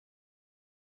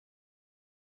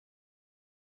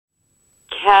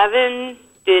Kevin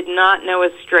did not know a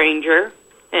stranger,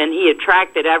 and he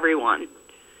attracted everyone.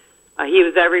 He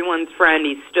was everyone's friend.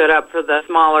 He stood up for the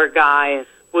smaller guy,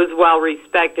 was well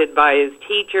respected by his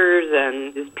teachers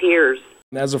and his peers.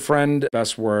 As a friend,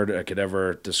 best word I could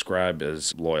ever describe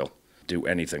is loyal. Do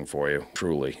anything for you,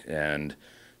 truly, and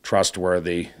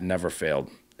trustworthy, never failed.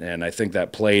 And I think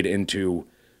that played into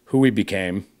who he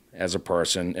became as a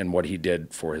person and what he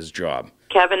did for his job.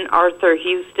 Kevin Arthur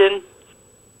Houston,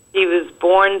 he was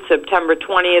born September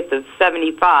 20th of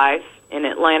 75 in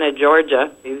Atlanta,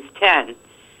 Georgia. He was 10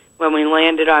 when we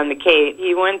landed on the Cape.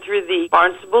 He went through the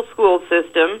Barnstable school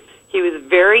system. He was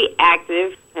very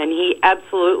active, and he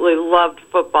absolutely loved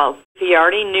football. He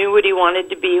already knew what he wanted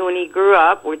to be when he grew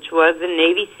up, which was a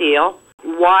Navy SEAL.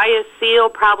 Why a SEAL?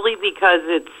 Probably because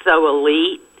it's so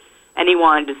elite, and he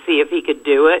wanted to see if he could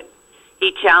do it.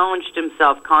 He challenged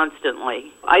himself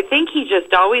constantly. I think he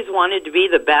just always wanted to be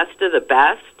the best of the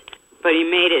best, but he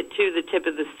made it to the tip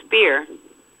of the spear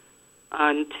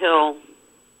until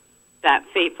that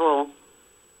fateful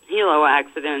helo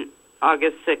accident,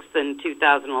 August 6th in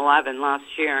 2011, last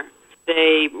year.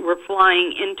 They were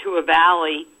flying into a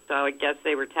valley, so I guess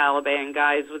they were Taliban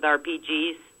guys with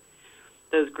RPGs,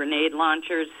 those grenade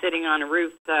launchers sitting on a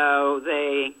roof. So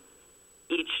they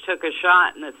each took a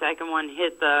shot, and the second one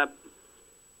hit the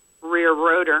rear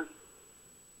rotor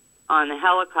on the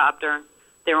helicopter.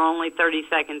 They were only 30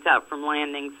 seconds out from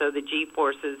landing, so the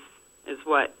G-forces is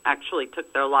what actually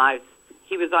took their lives.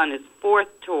 He was on his fourth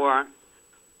tour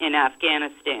in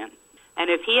Afghanistan. And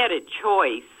if he had a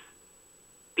choice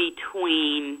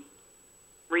between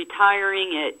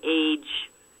retiring at age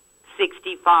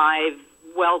 65,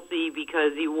 wealthy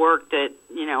because he worked at,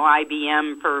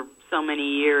 IBM for so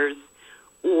many years,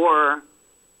 or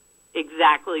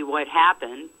exactly what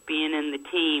happened, being in the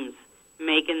teams,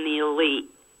 making the elite,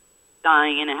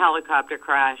 dying in a helicopter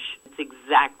crash, it's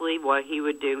exactly what he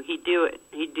would do. He'd do it.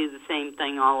 He'd do the same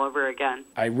thing all over again.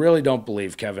 I really don't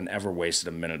believe Kevin ever wasted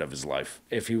a minute of his life.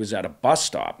 If he was at a bus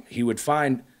stop, he would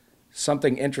find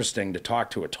something interesting to talk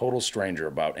to a total stranger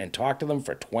about and talk to them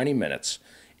for 20 minutes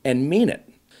and mean it.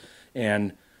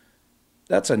 And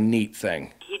that's a neat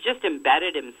thing. He just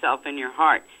embedded himself in your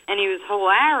heart. And he was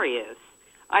hilarious.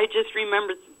 I just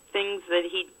remember things that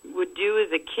he would do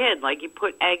as a kid, like he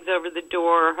put eggs over the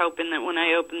door, hoping that when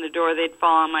I opened the door they'd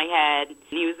fall on my head.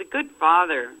 And he was a good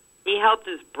father. He helped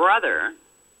his brother,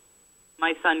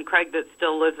 my son Craig that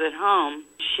still lives at home,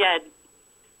 shed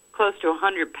close to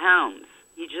 100 pounds.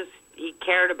 He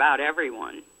cared about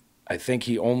everyone. I think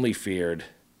he only feared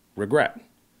regret.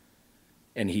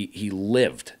 And he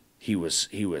lived. He was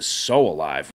so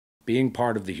alive. Being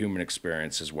part of the human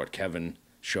experience is what Kevin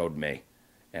showed me.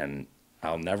 And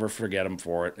I'll never forget him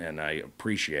for it, and I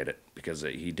appreciate it because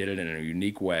he did it in a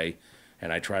unique way,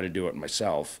 and I try to do it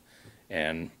myself,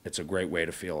 and it's a great way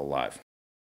to feel alive.